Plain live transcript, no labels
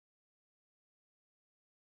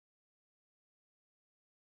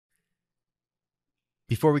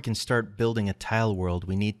Before we can start building a tile world,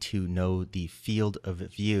 we need to know the field of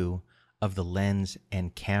view of the lens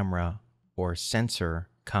and camera or sensor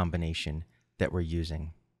combination that we're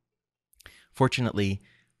using. Fortunately,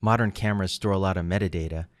 modern cameras store a lot of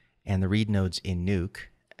metadata, and the read nodes in Nuke,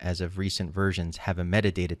 as of recent versions, have a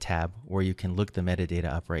Metadata tab where you can look the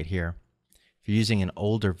metadata up right here. If you're using an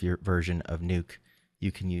older version of Nuke,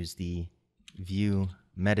 you can use the View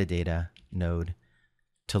Metadata node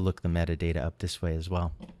to look the metadata up this way as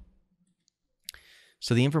well.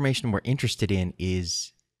 So the information we're interested in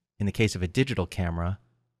is, in the case of a digital camera,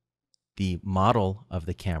 the model of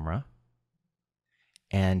the camera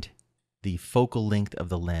and the focal length of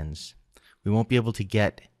the lens. We won't be able to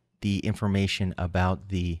get the information about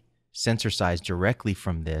the sensor size directly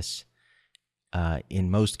from this in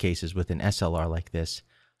most cases with an SLR like this,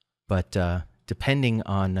 but depending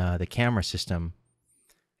on the camera system,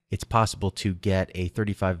 it's possible to get a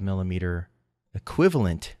 35mm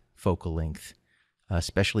equivalent focal length,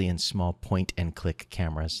 especially in small point-and-click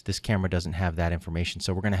cameras. This camera doesn't have that information,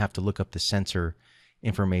 so we're going to have to look up the sensor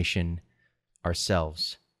information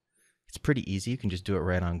ourselves. It's pretty easy. You can just do it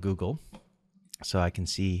right on Google. So I can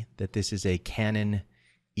see that this is a Canon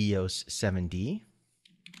EOS 7D.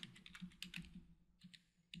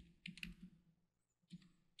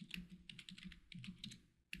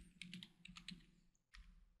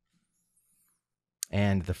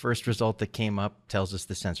 And the first result that came up tells us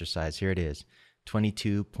the sensor size. Here it is,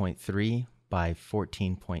 22.3 by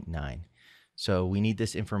 14.9. So we need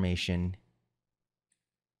this information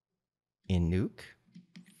in Nuke.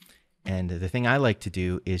 And the thing I like to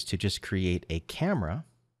do is to just create a camera.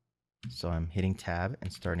 So I'm hitting Tab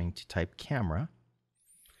and starting to type camera.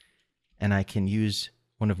 And I can use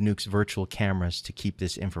one of Nuke's virtual cameras to keep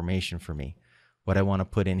this information for me. What I want to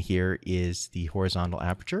put in here is the horizontal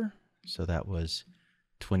aperture. So that was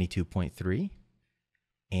 22.3,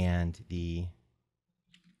 and the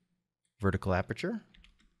vertical aperture,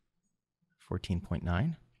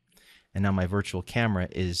 14.9. And now my virtual camera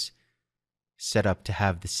is set up to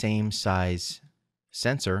have the same size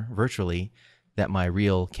sensor virtually that my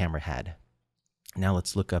real camera had. Now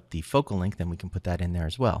let's look up the focal length, and we can put that in there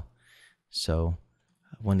as well. So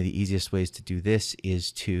one of the easiest ways to do this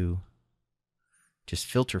is to just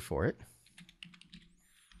filter for it.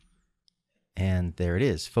 And there it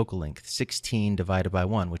is, focal length, 16 divided by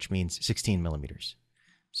 1, which means 16 millimeters.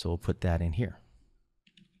 So we'll put that in here.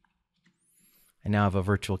 I now have a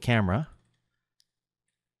virtual camera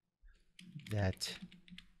that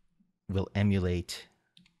will emulate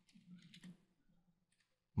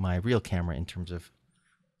my real camera in terms of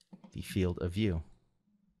the field of view.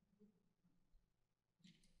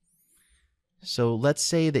 So let's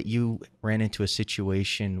say that you ran into a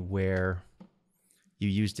situation where you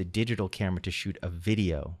used a digital camera to shoot a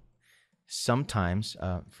video. Sometimes,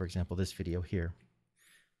 for example, this video here,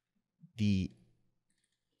 the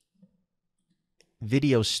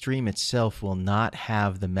video stream itself will not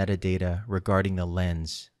have the metadata regarding the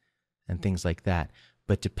lens and things like that.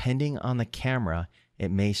 But depending on the camera, it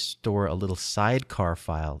may store a little sidecar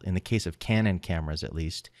file. In the case of Canon cameras, at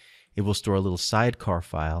least, it will store a little sidecar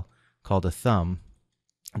file called a thumb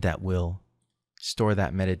that will store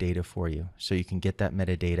that metadata for you. So you can get that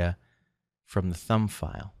metadata from the thumb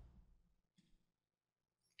file.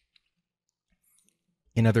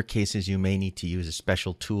 In other cases, you may need to use a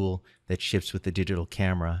special tool that ships with the digital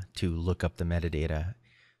camera to look up the metadata.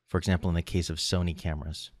 For example, in the case of Sony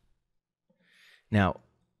cameras. Now,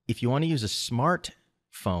 if you want to use a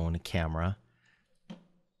smartphone camera,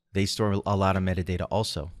 they store a lot of metadata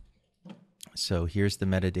also. So here's the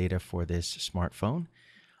metadata for this smartphone.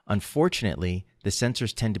 Unfortunately, the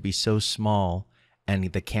sensors tend to be so small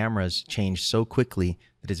and the cameras change so quickly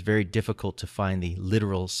that it's very difficult to find the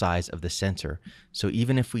literal size of the sensor. So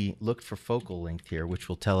even if we look for focal length here, which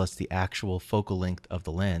will tell us the actual focal length of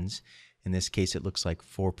the lens, in this case it looks like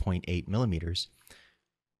 4.8 millimeters,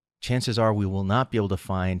 chances are we will not be able to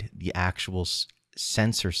find the actual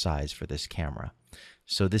sensor size for this camera.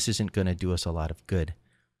 So this isn't going to do us a lot of good.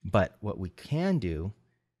 But what we can do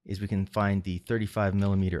is we can find the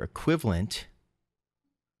 35mm equivalent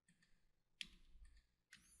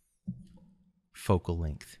focal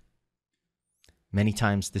length. Many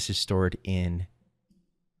times this is stored in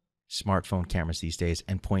smartphone cameras these days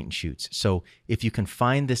and point and shoots. So if you can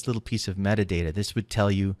find this little piece of metadata, this would tell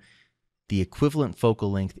you the equivalent focal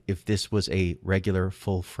length if this was a regular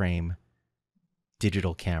full frame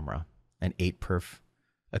digital camera, an 8-perf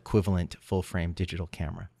equivalent full frame digital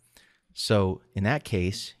camera. So in that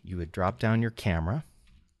case, you would drop down your camera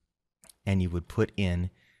and you would put in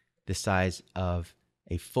the size of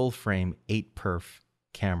a full frame 8-perf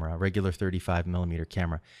camera, regular 35mm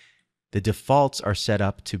camera. The defaults are set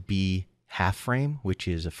up to be half frame, which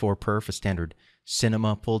is a 4perf, a standard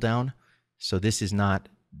cinema pull down. So this is not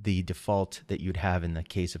the default that you'd have in the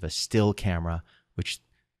case of a still camera, which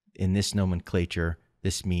in this nomenclature,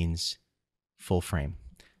 this means full frame.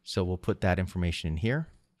 So we'll put that information in here,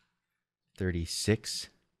 36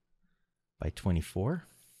 by 24.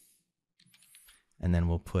 And then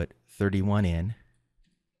we'll put 31 in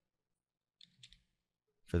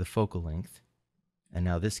for the focal length. And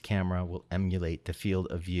now this camera will emulate the field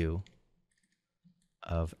of view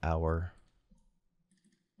of our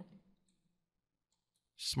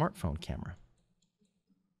smartphone camera.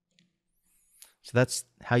 So that's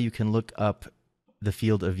how you can look up the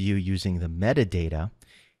field of view using the metadata.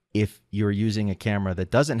 If you're using a camera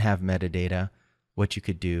that doesn't have metadata, what you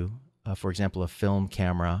could do, for example, a film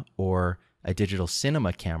camera or a digital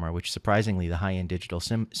cinema camera, which surprisingly the high-end digital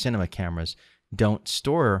cinema cameras don't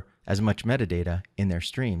store as much metadata in their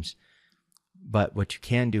streams. But what you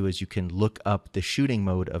can do is you can look up the shooting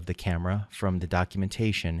mode of the camera from the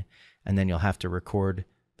documentation, and then you'll have to record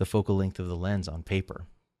the focal length of the lens on paper.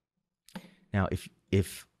 Now,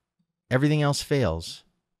 if everything else fails,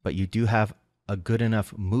 but you do have a good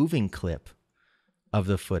enough moving clip of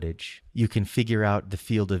the footage, you can figure out the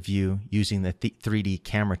field of view using the 3D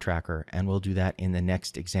camera tracker, and we'll do that in the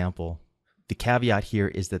next example. The caveat here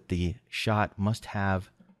is that the shot must have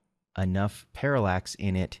enough parallax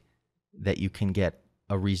in it that you can get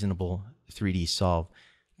a reasonable 3D solve.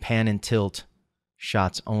 Pan and tilt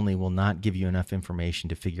shots only will not give you enough information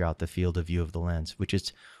to figure out the field of view of the lens, which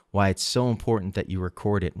is why it's so important that you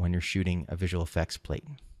record it when you're shooting a visual effects plate.